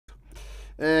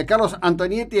Carlos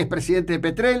Antonietti es presidente de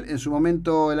PETREL. En su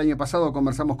momento, el año pasado,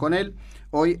 conversamos con él.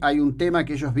 Hoy hay un tema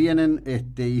que ellos vienen,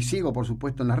 y sigo, por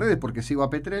supuesto, en las redes porque sigo a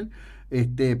PETREL,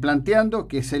 planteando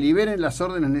que se liberen las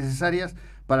órdenes necesarias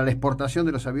para la exportación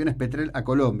de los aviones PETREL a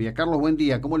Colombia. Carlos, buen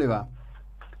día, ¿cómo le va?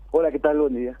 Hola, ¿qué tal?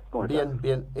 Buen día. ¿Cómo estás?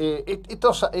 Bien, bien.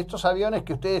 Estos aviones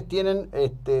que ustedes tienen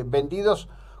vendidos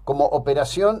como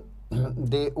operación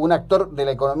de un actor de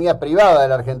la economía privada de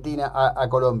la Argentina a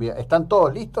Colombia, ¿están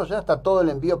todos listos ya? ¿Está todo el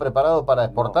envío preparado para No,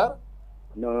 exportar?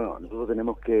 no. Nosotros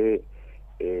tenemos que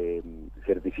eh,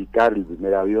 certificar el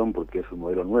primer avión porque es un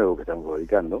modelo nuevo que estamos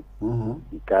fabricando Ujú.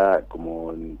 y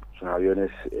son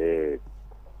aviones que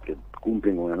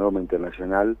cumplen con una norma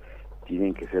internacional,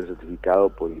 tienen que ser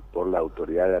certificados por la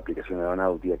Autoridad de Aplicación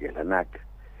Aeronáutica, que es la ANAC,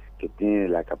 que tiene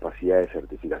la capacidad de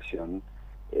certificación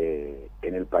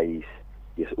en el país.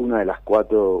 Y es una de las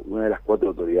cuatro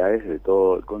autoridades de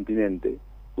todo el continente,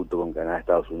 junto con Canadá,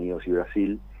 Estados Unidos y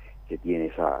Brasil, que tiene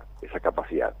esa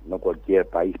capacidad. No cualquier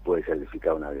país puede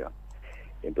certificar un avión.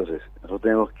 Entonces, nosotros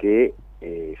tenemos que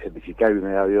certificar el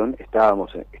primer avión.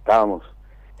 Estamos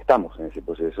en ese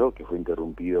proceso, que fue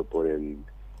interrumpido por el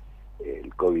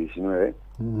COVID-19,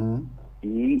 Ujú.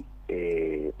 y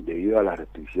debido a las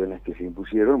restricciones que se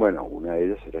impusieron, bueno, una de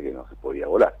ellas era que no se podía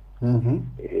volar. Ujú.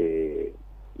 Eh,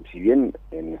 si bien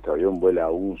en nuestro avión vuela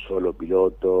un solo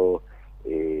piloto,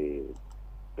 eh,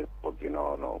 porque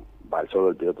no va solo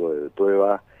el piloto de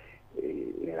prueba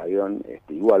en el avión,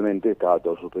 igualmente estaba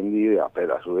todo suspendido,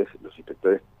 pero a su vez los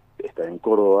inspectores están en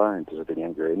Córdoba, entonces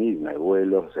tenían que venir, no hay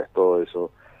vuelos, o sea, todo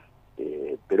eso.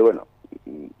 Pero bueno,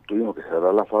 tuvimos que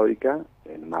cerrar la fábrica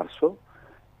en marzo,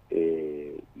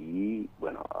 y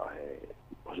bueno,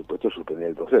 por supuesto suspender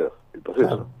el proceso.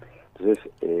 Claro.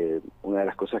 Entonces, una de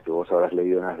las cosas que vos habrás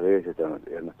leído en las redes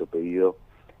era nuestro pedido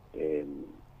eh,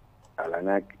 a la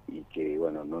ANAC, y que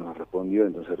bueno, no nos respondió.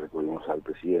 Entonces recurrimos al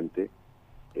presidente,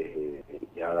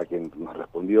 y ahora que nos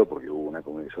respondió, porque hubo una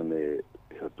comunicación de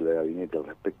jefatura de gabinete al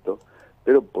respecto,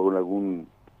 pero por algún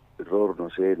error, no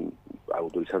sé,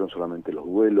 autorizaron solamente los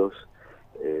vuelos,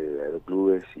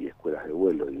 aeroclubes y escuelas de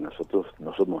vuelo, y nosotros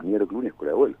no somos ni aeroclub ni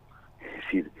escuela de vuelo. Es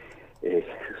decir, eh,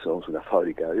 somos una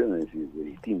fábrica de aviones, es decir, de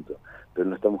distinto, pero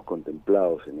no estamos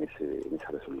contemplados en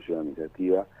esa resolución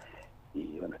administrativa.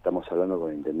 Y bueno, estamos hablando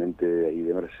con el intendente de ahí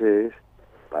de Mercedes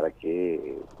para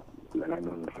que la ANAC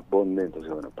no nos responde.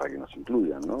 Entonces bueno, para que nos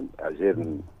incluyan, ¿no? Ayer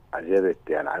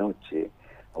a la noche,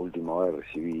 a última hora,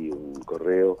 recibí un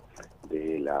correo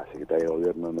de la secretaria de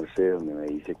gobierno de Mercedes, donde me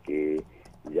dice que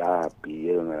ya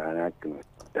pidieron a la ANAC,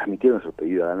 transmitieron nuestro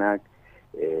pedido a la ANAC,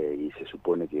 y se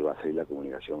supone que va a salir la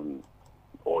comunicación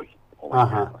hoy o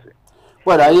mañana, Ajá. no sé.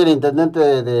 Bueno, ahí Bueno, el intendente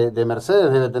de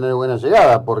Mercedes debe tener buena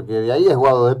llegada, porque de ahí es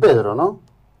Guado de Pedro, ¿no?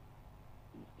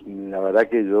 la verdad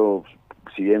que yo,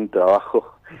 si bien trabajo,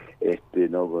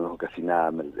 no conozco casi nada,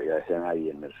 a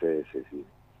nadie en Mercedes, es decir,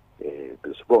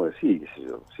 pero supongo que sí, qué sé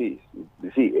yo, sí, es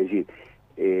decir,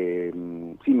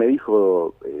 sí me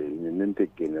dijo el intendente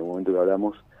que en el momento que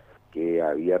hablamos, que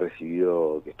había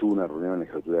recibido, que estuvo una reunión en la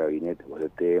jefatura de gabinete por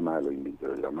el tema, lo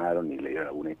llamaron y le dieron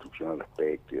alguna instrucción al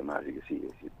respecto y demás, así que sí,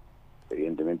 es decir,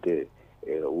 evidentemente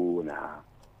hubo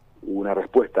una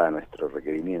respuesta a nuestro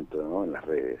requerimiento, ¿no?, en las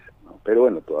redes, ¿no? Pero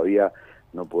bueno, todavía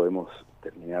no podemos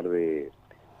terminar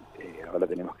ahora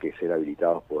tenemos que ser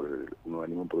habilitados por un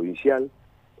organismo provincial.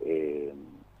 eh,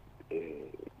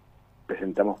 eh,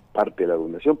 Presentamos parte de la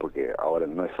documentación porque ahora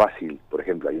no es fácil. Por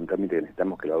ejemplo, hay un trámite que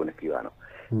necesitamos que lo haga un escribano.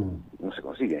 Mm. No se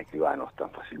consiguen escribanos tan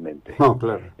fácilmente. No,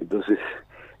 claro. entonces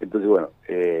bueno,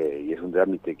 y es un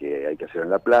trámite que hay que hacer en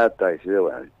La Plata,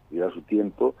 bueno, lleva su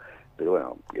tiempo. Pero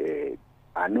bueno,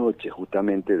 anoche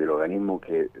justamente del organismo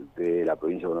de la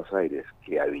provincia de Buenos Aires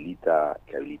que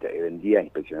vendría a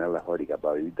inspeccionar la fábrica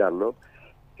para habilitarlo,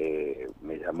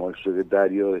 me llamó el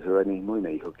secretario de ese organismo y me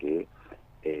dijo que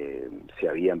se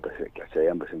habían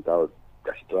presentado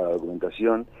casi toda la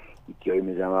documentación, y que hoy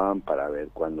me llamaban para ver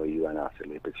cuándo iban a hacer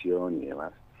la inspección y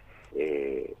demás.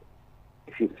 Es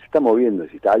decir, se está moviendo,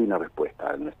 es decir, hay una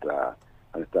respuesta a nuestra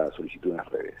solicitud en las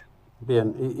redes.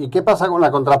 Bien. ¿Y qué pasa con la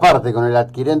contraparte, con el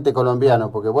adquirente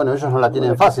colombiano? Porque bueno, ellos no la No,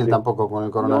 tienen fácil tampoco con el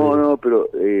coronavirus. no, pero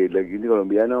el cliente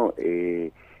colombiano,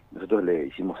 nosotros le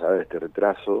hicimos saber este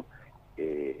retraso,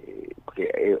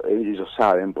 porque ellos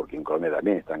saben, porque en Colombia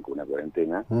también están con una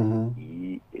cuarentena, Ujú.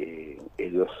 y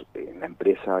ellos, en la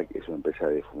empresa, que es una empresa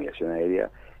de fumigación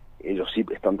aérea, ellos sí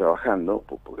están trabajando,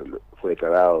 porque fue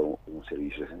declarado un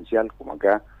servicio esencial, como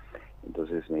acá.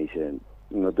 Entonces me dicen,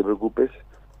 no te preocupes,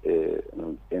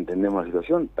 entendemos la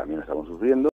situación, también la estamos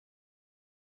sufriendo.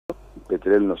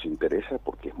 Petrel nos interesa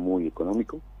porque es muy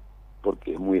económico,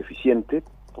 porque es muy eficiente,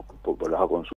 por los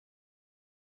consumos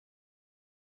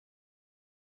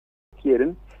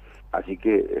quieren, así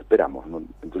que esperamos, ¿no?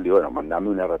 Entonces digo, bueno, mandame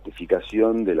una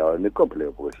ratificación de la orden de compra,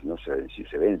 porque si no si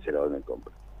se vence la orden de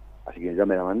compra. Así que ya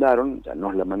me la mandaron, ya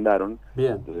nos la mandaron.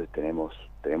 Bien. Entonces tenemos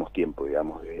tiempo,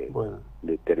 digamos, Bueno.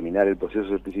 de terminar el proceso de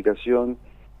certificación.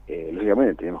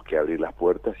 Lógicamente tenemos que abrir las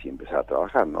puertas y empezar a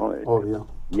trabajar, ¿no? Obvio.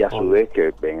 Y a su vez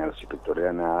que vengan los inspectores de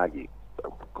ANAC y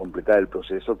completar el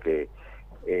proceso que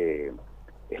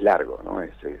es largo, ¿no?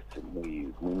 Es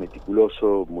muy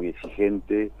meticuloso, muy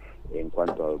exigente en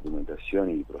cuanto a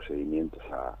documentación y procedimientos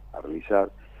a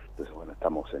realizar. Entonces, bueno,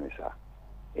 estamos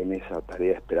en esa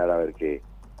tarea de esperar a ver que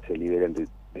se liberen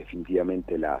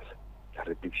definitivamente las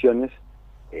restricciones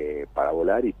para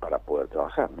volar y para poder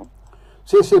trabajar, ¿no?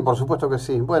 Sí, sí, por supuesto que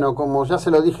sí. Bueno, como ya se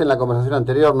lo dije en la conversación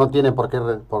anterior, no tiene por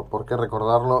qué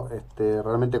recordarlo.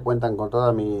 Realmente cuentan con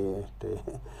toda mi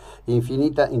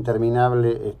infinita,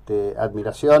 interminable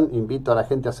admiración. Invito a la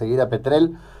gente a seguir a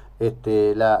Petrel,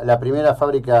 la primera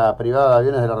fábrica privada de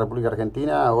aviones de la República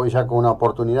Argentina, hoy ya con una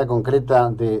oportunidad concreta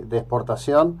de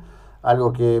exportación,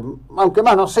 algo que, aunque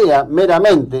más no sea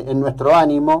meramente en nuestro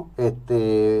ánimo,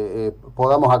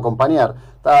 podamos acompañar.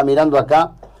 Estaba mirando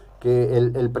acá que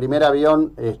el primer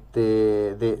avión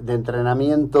de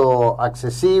entrenamiento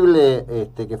accesible,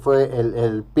 que fue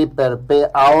el Piper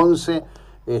PA-11,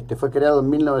 fue creado en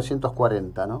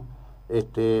 1940, ¿no?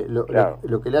 Claro.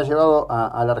 Lo que le ha llevado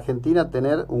a la Argentina a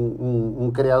tener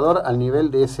un creador al nivel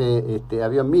de ese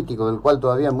avión mítico, del cual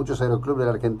todavía en muchos aeroclubes de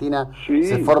la Argentina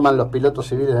se forman los pilotos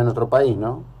civiles de nuestro país,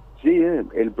 ¿no? Sí,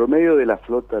 el promedio de la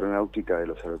flota aeronáutica de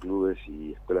los aeroclubes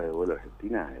y escuelas de vuelo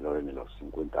argentinas es el orden de los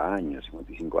 50 años,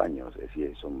 55 años, es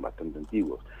decir, son bastante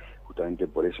antiguos. Justamente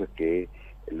por eso es que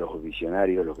los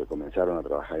visionarios, los que comenzaron a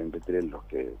trabajar en Petrel, los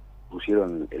que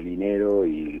pusieron el dinero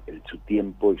y su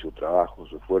tiempo y su trabajo,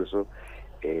 su esfuerzo,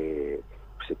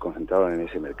 se concentraron en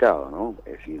ese mercado, ¿no?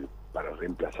 Es decir, para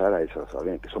reemplazar a esos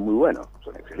aviones, que son muy buenos,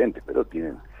 son excelentes, pero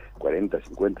tienen 40,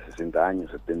 50, 60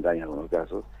 años, 70 años en algunos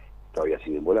casos, todavía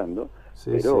siguen volando,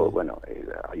 sí, pero sí. bueno,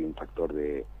 hay un factor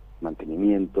de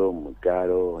mantenimiento muy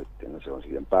caro, no se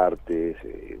consiguen partes,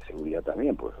 seguridad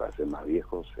también, pues al ser más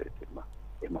viejos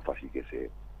es más fácil que se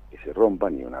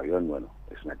rompan, y un avión, bueno,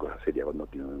 es una cosa seria cuando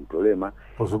tiene un problema.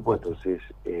 Por supuesto. Entonces,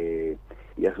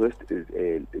 y a su vez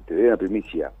te doy una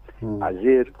primicia.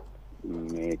 Ayer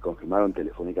me confirmaron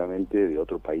telefónicamente de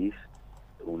otro país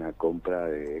una compra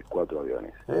de 4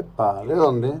 aviones. Epa, ¿de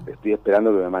dónde? Estoy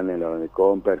esperando que me manden la orden de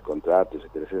compra, el contrato,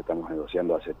 etcétera, etcétera. Estamos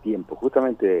negociando hace tiempo,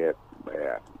 justamente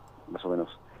más o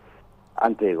menos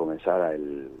antes de comenzar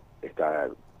esta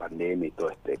pandemia y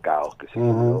todo este caos que se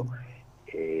generó.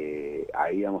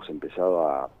 Ahí hemos empezado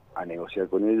a negociar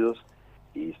con ellos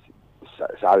y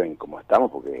saben cómo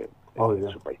estamos, porque en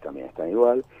su país también están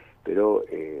igual, pero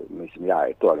me dicen, mira,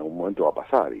 esto en algún momento va a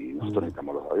pasar y nosotros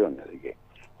necesitamos los aviones, así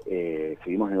que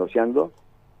seguimos negociando.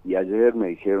 Y ayer me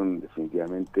dijeron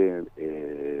definitivamente,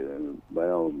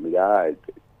 bueno, mirá,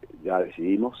 ya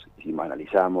decidimos, y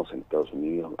analizamos en Estados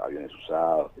Unidos aviones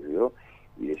usados,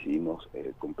 y decidimos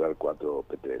comprar 4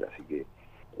 Petrel, así que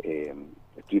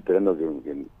estoy esperando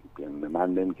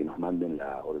que nos manden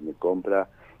la orden de compra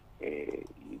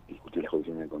y discutir las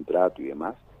condiciones del contrato y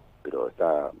demás, pero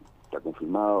está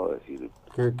confirmado, es decir,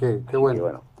 qué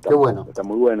bueno, qué bueno, está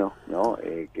muy bueno, ¿no?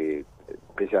 Que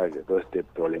pese a todo este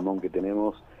problemón que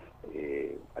tenemos,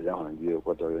 hayamos vendido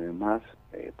 4 aviones más,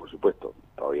 por supuesto,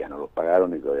 todavía no los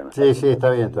pagaron y todavía no sí,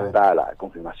 está bien, está la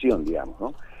confirmación, digamos,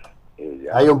 ¿no?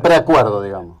 Hay un preacuerdo,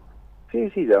 digamos. Sí,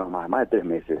 ya más de 3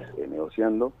 meses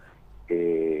negociando,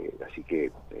 así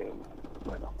que,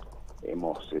 bueno,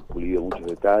 hemos pulido muchos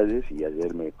detalles y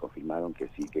ayer me confirmaron que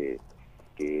sí, que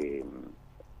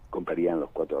comprarían los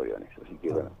 4 aviones, así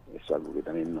que bueno, es algo que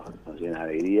también nos llena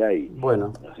de alegría y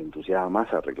nos entusiasma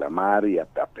más a reclamar y a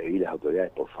pedir a las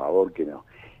autoridades, por favor, que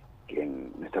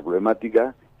en nuestra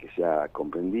problemática que sea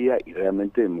comprendida, y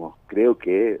realmente creo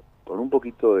que con un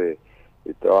poquito de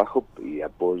trabajo y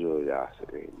apoyo de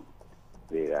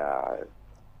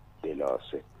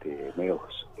los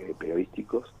medios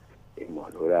periodísticos,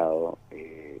 hemos logrado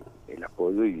el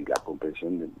apoyo y la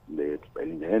comprensión el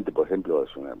intendente, por ejemplo,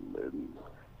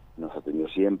 nos atendió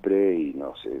siempre y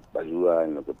nos ayuda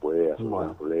en lo que puede a solucionar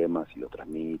los problemas y lo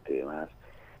transmite y demás.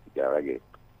 Y que la verdad que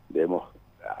debemos,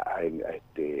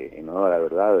 en honor a la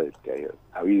verdad, que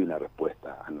ha habido una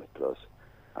respuesta a nuestros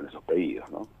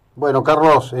pedidos, ¿no? Bueno,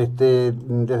 Carlos,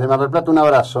 desde Mar del Plata un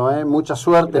abrazo, mucha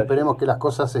suerte, Gracias. Esperemos que las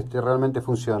cosas realmente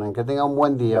funcionen. Que tenga un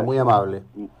buen día. Gracias. Muy amable.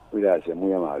 Gracias,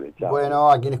 muy amable. Chao.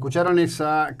 Bueno, a quien escucharon es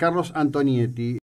a Carlos Antonietti.